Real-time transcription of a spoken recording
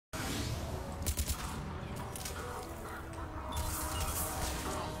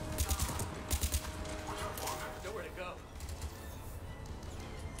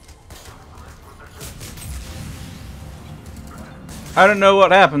I don't know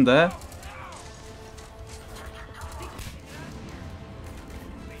what happened there.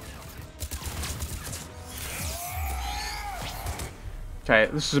 Okay,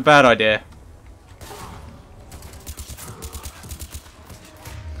 this is a bad idea.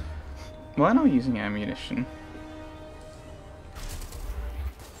 Why not using ammunition?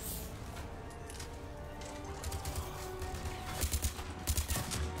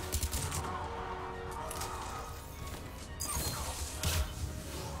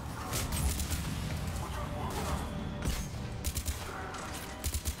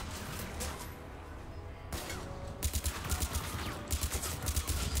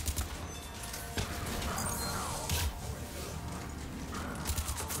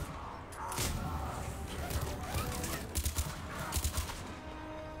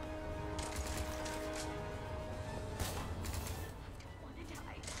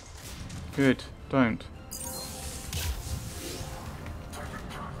 Good, don't.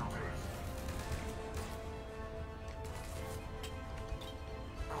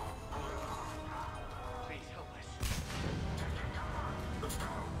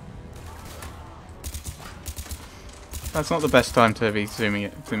 That's not the best time to be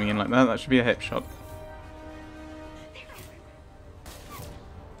zooming in like that. That should be a hip shot.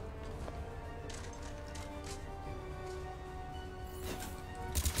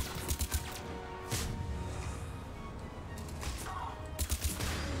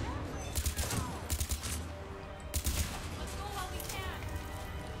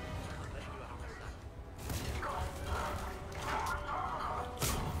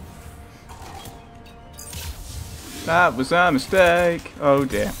 That was a mistake. Oh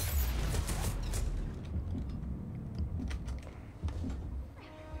dear.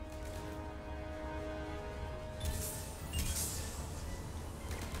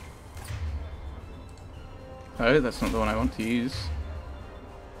 Oh, that's not the one I want to use.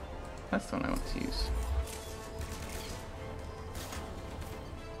 That's the one I want to use.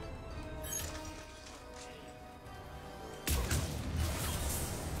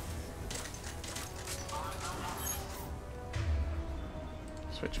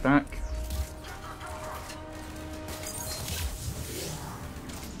 Switch back.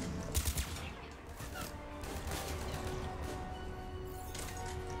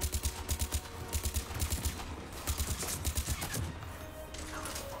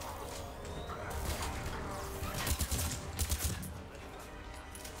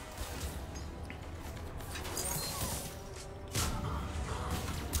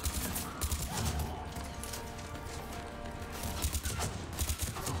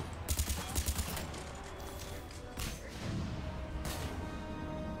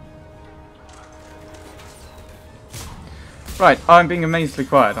 Right, I'm being amazingly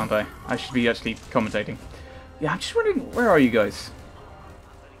quiet, aren't I? I should be actually commentating. Yeah, I'm just wondering, where are you guys?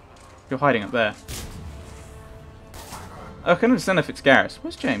 You're hiding up there. I can understand if it's Garrus.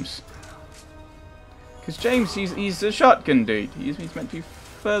 Where's James? Because James, he's a shotgun dude. He's meant to be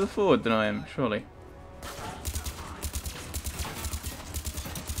further forward than I am, surely.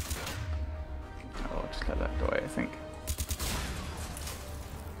 Oh, I'll just let that go away, I think.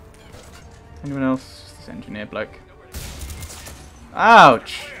 Anyone else? Just this engineer bloke.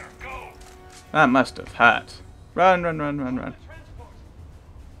 Ouch! That must have hurt. Run, run, run, run, run.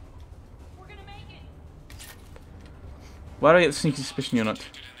 Why do I get the sneaky suspicion you're not?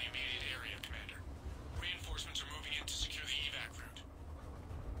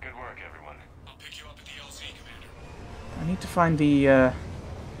 I need to find the,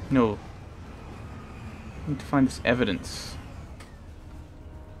 no. I need to find this evidence.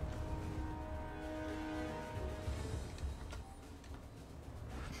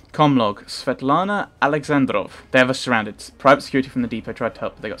 Comlog. Svetlana Alexandrov. They have us surrounded. Private security from the depot tried to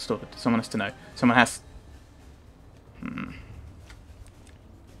help, but they got stopped. Someone has to know. Someone has...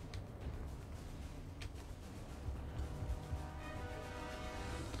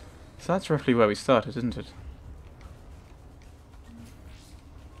 So that's roughly where we started, isn't it?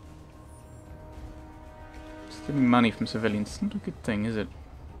 Stealing money from civilians. It's not a good thing, is it?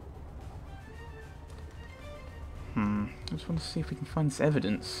 I just want to see if we can find this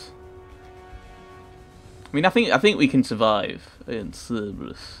evidence. I mean, I think we can survive in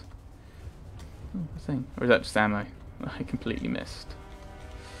Cerberus. Oh, a thing. Or is that just ammo? I completely missed.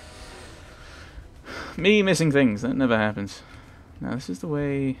 Me missing things. That never happens. Now this is the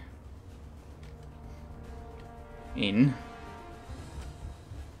way in.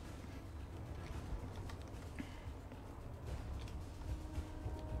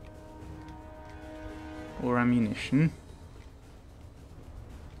 Or ammunition.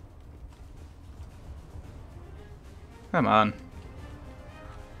 Come on.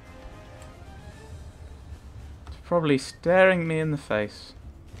 probably staring me in the face.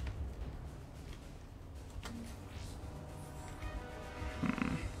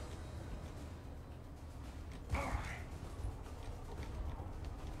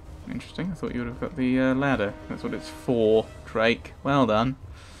 Interesting. I thought you would have got the ladder. That's what it's for, Drake. Well done.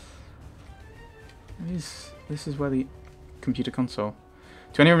 This is where the computer console.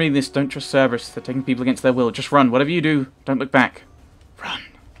 To anyone reading this, don't trust Cerberus. They're taking people against their will. Just run. Whatever you do, don't look back. Run.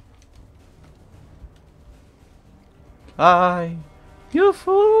 Fly, you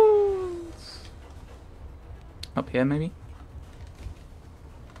fools. Up here, maybe?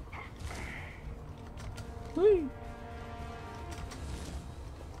 Whee.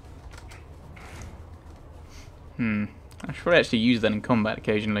 I should actually use that in combat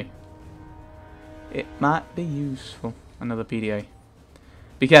occasionally. It might be useful. Another PDA.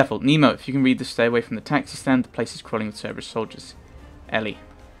 Be careful. Nemo, if you can read this, stay away from the taxi stand. The place is crawling with Cerberus soldiers. Ellie.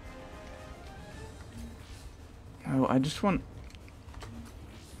 Oh, I just want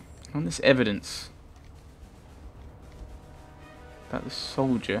this evidence about the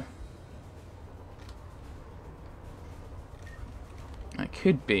soldier. It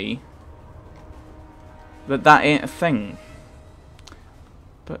could be that ain't a thing.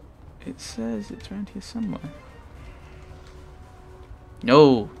 But it says it's around here somewhere.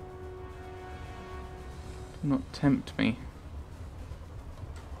 No! Do not tempt me.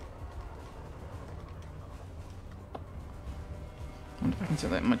 I wonder if I can set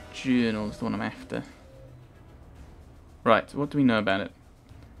that in my journal as the one I'm after. Right, what do we know about it?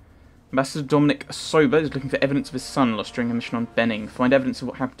 Ambassador Dominic Sober is looking for evidence of his son lost during a mission on Benning. Find evidence of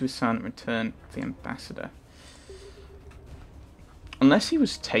what happened to his son and return the ambassador. Unless he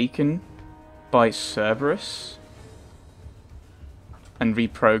was taken by Cerberus and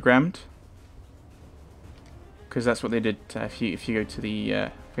reprogrammed, because that's what they did. If you go to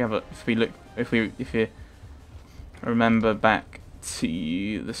the if you remember back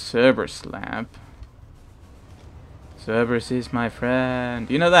to the Cerberus lab. Cerberus is my friend.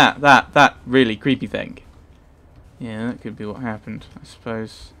 You know that really creepy thing. Yeah, that could be what happened, I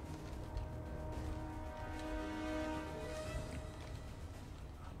suppose.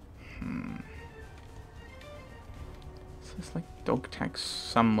 So it's like dog tags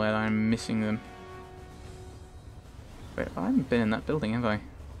somewhere. I'm missing them. Wait, I haven't been in that building, have I?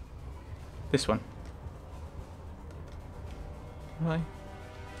 This one. Have I?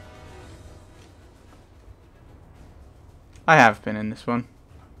 I have been in this one.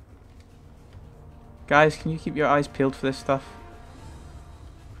 Guys, can you keep your eyes peeled for this stuff?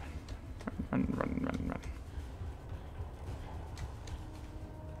 Run, run, run, run, run.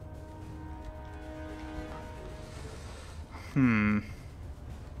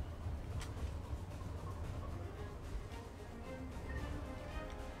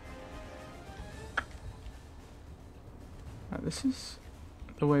 Right, this is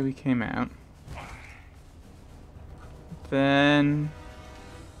the way we came out. Then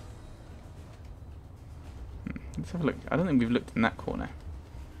let's have a look. I don't think we've looked in that corner.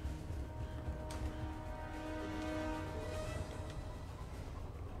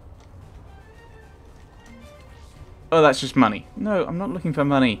 Oh, that's just money. No, I'm not looking for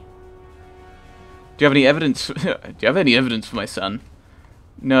money. Do you have any evidence? Do you have any evidence for my son?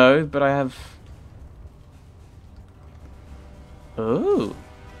 No, but I have. Oh.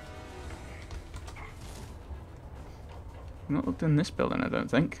 Not looked in this building, I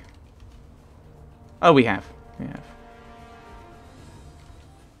don't think. Oh, we have. We have.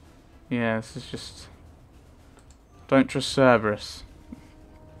 Yeah, this is just. Don't trust Cerberus.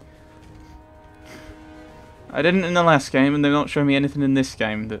 I didn't in the last game, and they're not showing me anything in this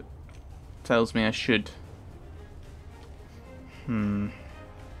game that tells me I should. This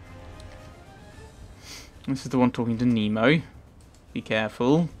is the one talking to Nemo. Be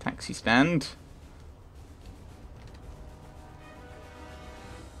careful. Taxi stand.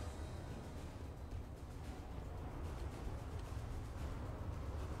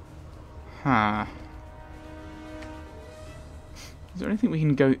 Huh. Is there anything we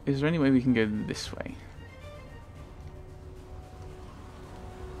can go? Is there any way we can go this way?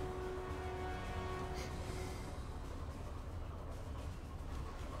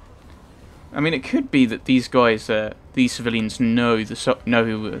 I mean, it could be that these guys, these civilians, know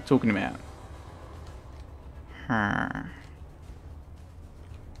who we're talking about. Huh.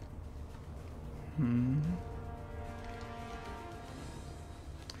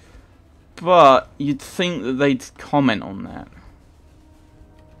 But you'd think that they'd comment on that.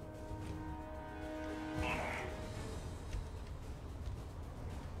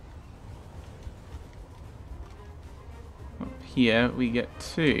 Up here we get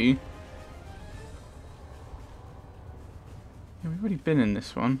to I've already been in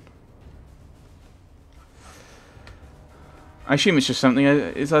this one. I assume it's just something.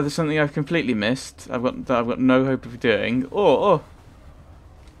 It's either something I've completely missed. I've got no hope of doing, or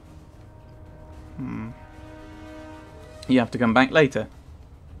you have to come back later.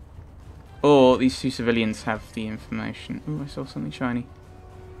 Or these two civilians have the information. Oh, I saw something shiny.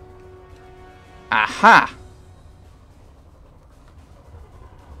 Aha!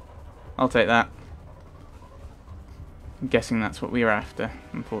 I'll take that. I'm guessing that's what we were after,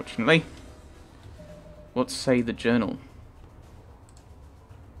 unfortunately. What say the journal?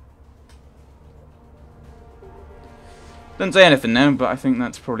 Doesn't say anything now, but I think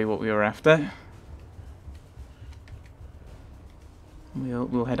that's probably what we were after.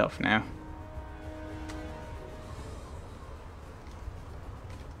 We'll head off now.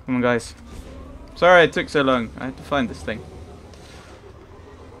 Come on, guys. Sorry it took so long. I had to find this thing.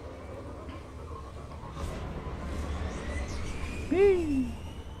 Whee!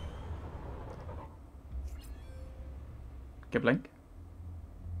 Get blink.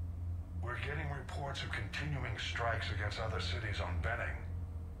 We're getting reports of continuing strikes against other cities on Benning.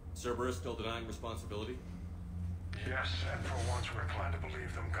 Cerberus still denying responsibility? Yes, and for once we're inclined to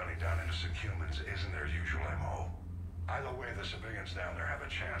believe them gunning down innocent humans isn't their usual MO. Either way, the civilians down there have a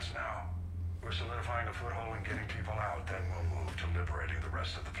chance now. We're solidifying a foothold and getting people out, then we'll move to liberating the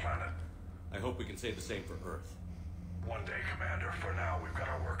rest of the planet. I hope we can say the same for Earth. One day, Commander. For now, we've got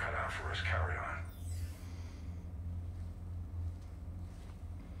our work cut out for us. Carry on.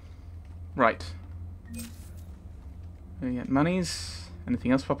 Right. We get monies.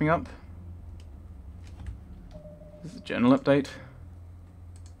 Anything else popping up? This is a journal update.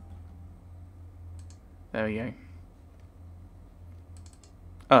 There we go.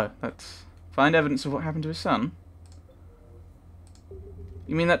 Oh, that's... Find evidence of what happened to his son?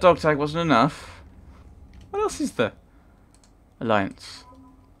 You mean that dog tag wasn't enough? What else is there? Alliance.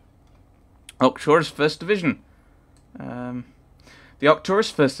 Octorus 1st Division. The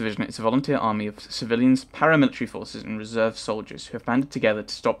Octorus 1st Division is a volunteer army of civilians, paramilitary forces and reserve soldiers who have banded together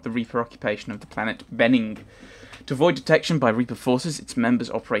to stop the Reaper occupation of the planet Benning. To avoid detection by Reaper forces, its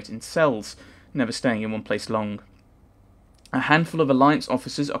members operate in cells, never staying in one place long. A handful of Alliance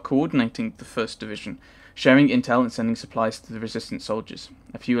officers are coordinating the 1st Division, sharing intel and sending supplies to the resistant soldiers.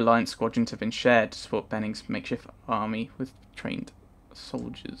 A few Alliance squadrons have been shared to support Benning's makeshift army with trained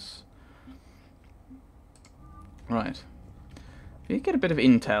soldiers. Right. We get a bit of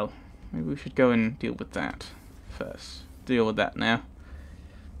intel. Maybe we should go and deal with that first. Deal with that now.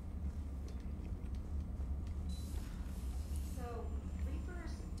 So,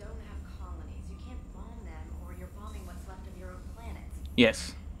 Reapers don't have colonies. You can't bomb them or you're bombing what's left of your own planet.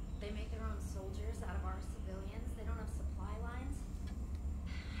 Yes. They make their own soldiers out of our civilians. They don't have supply lines.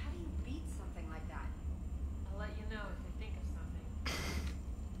 How do you beat something like that? I'll let you know if I think of something.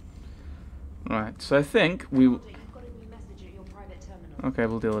 Right, so I think we... You've got a new message at your private terminal. Okay,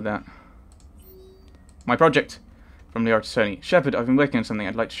 we'll deal with that. My project from the artist Tony. Shepard, I've been working on something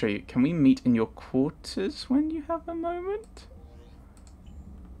I'd like to show you. Can we meet in your quarters when you have a moment?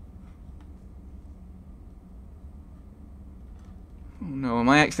 Oh no, am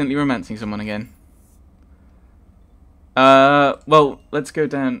I accidentally romancing someone again? Well, let's go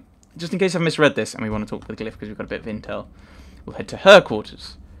down. Just in case I've misread this and we want to talk with Glyph because we've got a bit of intel, we'll head to her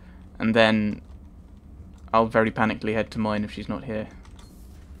quarters. And then I'll very panically head to mine if she's not here.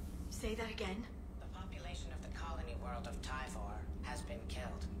 Say that again? The population of the colony world of Typhor has been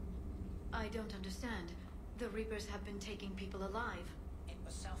killed. I don't understand. The Reapers have been taking people alive. It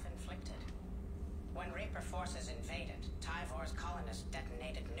was self-inflicted. When Reaper forces invaded, Typhor's colonists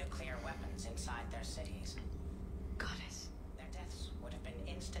detonated nuclear weapons inside their cities. Goddess. Their deaths would have been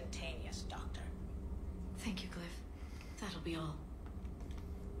instantaneous, Doctor. Thank you, Glyph. That'll be all.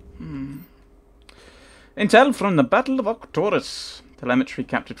 Intel from the Battle of Octorus. Telemetry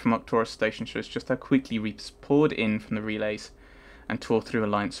captured from Octorus Station shows just how quickly Reapers poured in from the relays and tore through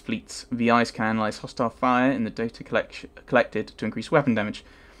Alliance fleets. VIs can analyze hostile fire in the data collected to increase weapon damage.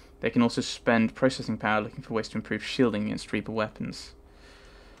 They can also spend processing power looking for ways to improve shielding against Reaper weapons.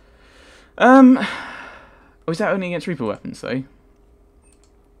 Oh, is that only against Reaper weapons, though?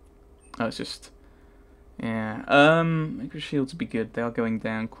 Oh, it's just... Yeah, maybe shields would be good. They are going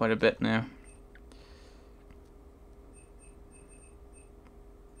down quite a bit now.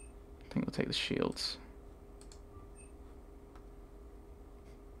 I think we'll take the shields.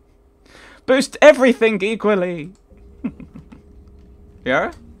 Boost everything equally!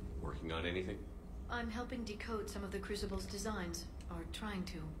 Yara? Working on anything? I'm helping decode some of the Crucible's designs, or trying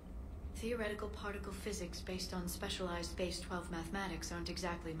to. Theoretical particle physics based on specialized base 12 mathematics aren't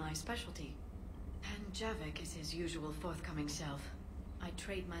exactly my specialty. Javik is his usual forthcoming self. I'd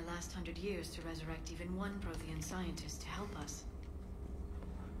trade my last 100 years to resurrect even one Prothean scientist to help us.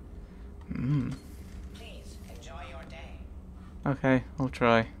 Please, enjoy your day. Okay, I'll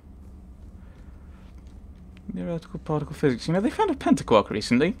try. Theoretical particle physics. You know, they found a pentaquark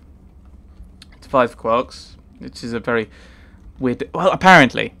recently. It's 5 quarks, which is a very weird... Well,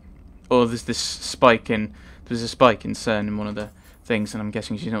 apparently. Or there's this spike in... There's a spike in CERN in one of the things, and I'm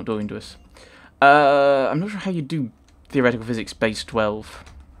guessing she's not talking to us. I'm not sure how you do theoretical physics base 12.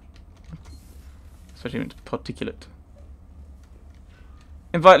 Especially when it's particulate.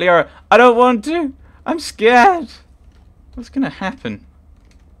 Invite Liara. I don't want to! I'm scared! What's gonna happen?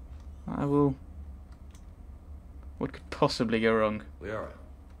 I will... What could possibly go wrong? Liara,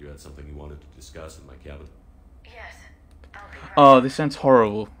 you had something you wanted to discuss in my cabin? Yes, I'll be right. Oh, this sounds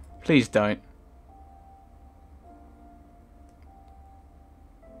horrible. Please don't.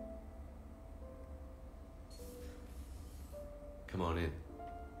 Come on in.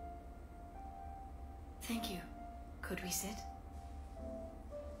 Thank you. Could we sit?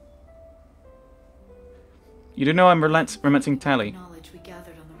 You do know I'm romancing Tally. Knowledge we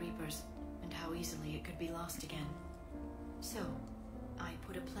gathered on the Reapers, and how easily it could be lost again. So, I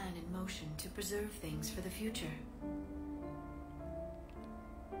put a plan in motion to preserve things for the future.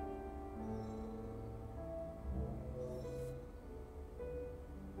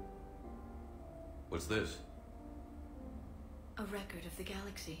 What's this? A record of the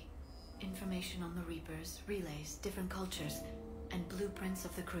galaxy. Information on the Reapers, relays, different cultures, and blueprints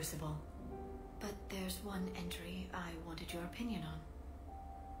of the Crucible. But there's one entry I wanted your opinion on.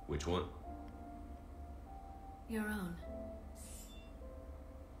 Which one? Your own.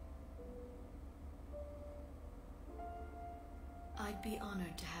 I'd be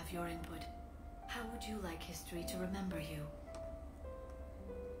honored to have your input. How would you like history to remember you?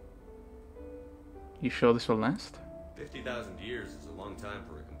 You sure this will last? 50,000 years is a long time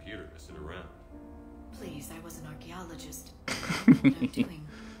for a computer to sit around. Please, I was an archaeologist. I know what I'm doing.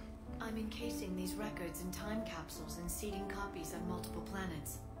 I'm encasing these records in time capsules and seeding copies on multiple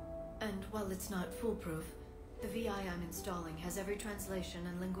planets. And while it's not foolproof, the VI I'm installing has every translation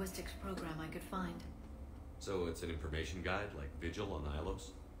and linguistics program I could find. So it's an information guide like Vigil on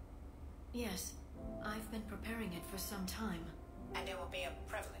Ilos? Yes, I've been preparing it for some time. And it will be a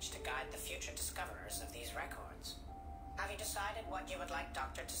privilege to guide the future discoverers of these records. Have you decided what you would like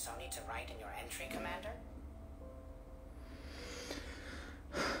Dr. Tassoni to write in your entry, Commander?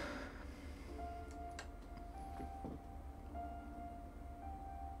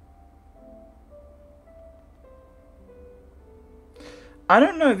 I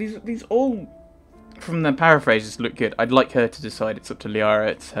don't know. These all, from the paraphrases, look good. I'd like her to decide. It's up to Liara.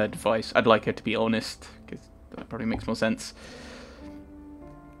 It's her device. I'd like her to be honest, because that probably makes more sense.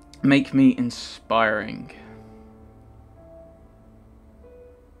 Make me inspiring.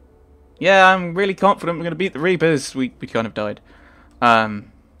 Yeah, I'm really confident we're going to beat the Reapers. We kind of died.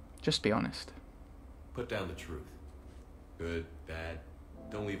 Just be honest. Put down the truth. Good, bad,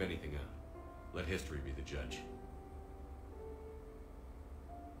 don't leave anything out. Let history be the judge.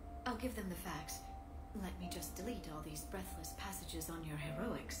 I'll give them the facts. Let me just delete all these breathless passages on your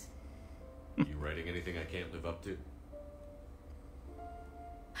heroics. You writing anything I can't live up to?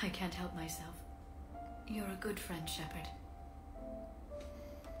 I can't help myself. You're a good friend, Shepard.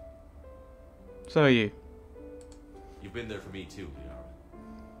 So are you. You've been there for me too, Liara.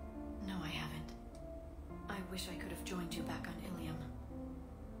 No, I haven't. I wish I could have joined you back on Ilium.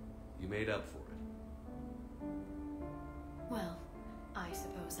 You made up for it. Well, I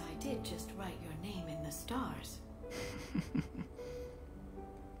suppose I did just write your name in the stars.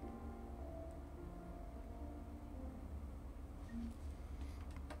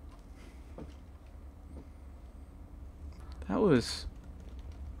 That was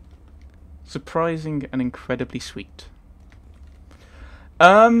surprising and incredibly sweet.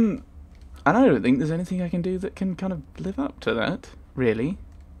 And I don't think there's anything I can do that can kind of live up to that, really.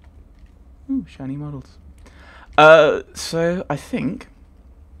 Ooh, shiny models. So I think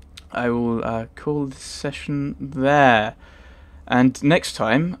I will call this session there. And next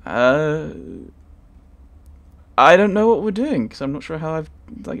time, I don't know what we're doing, because I'm not sure how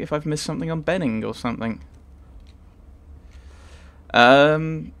if I've missed something on Benning or something.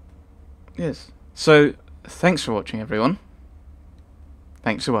 Yes. So, thanks for watching, everyone.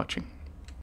 Thanks for watching.